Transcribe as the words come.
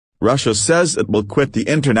Russia says it will quit the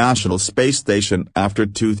International Space Station after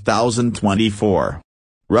 2024.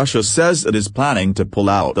 Russia says it is planning to pull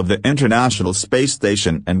out of the International Space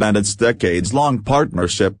Station and end its decades-long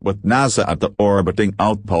partnership with NASA at the orbiting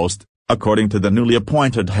outpost, according to the newly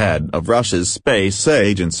appointed head of Russia's space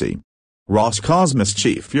agency. Roscosmos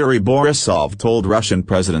chief Yury Borisov told Russian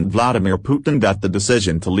President Vladimir Putin that the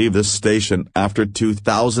decision to leave this station after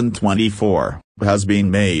 2024 has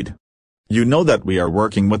been made. "You know that we are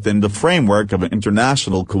working within the framework of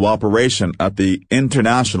international cooperation at the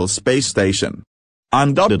International Space Station.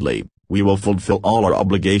 Undoubtedly, we will fulfill all our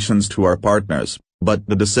obligations to our partners, but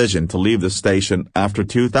the decision to leave the station after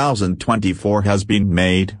 2024 has been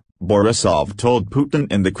made," Borisov told Putin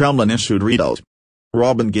in the Kremlin-issued readout.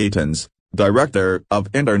 Robyn Gatens, director of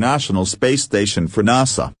International Space Station for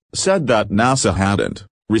NASA, said that NASA hadn't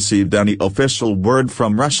received any official word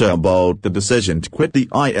from Russia about the decision to quit the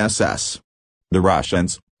ISS. "The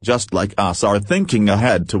Russians, just like us, are thinking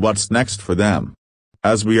ahead to what's next for them.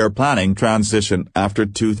 As we are planning transition after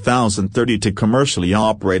 2030 to commercially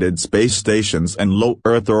operated space stations and low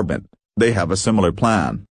Earth orbit, they have a similar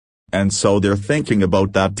plan. And so they're thinking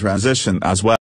about that transition as well."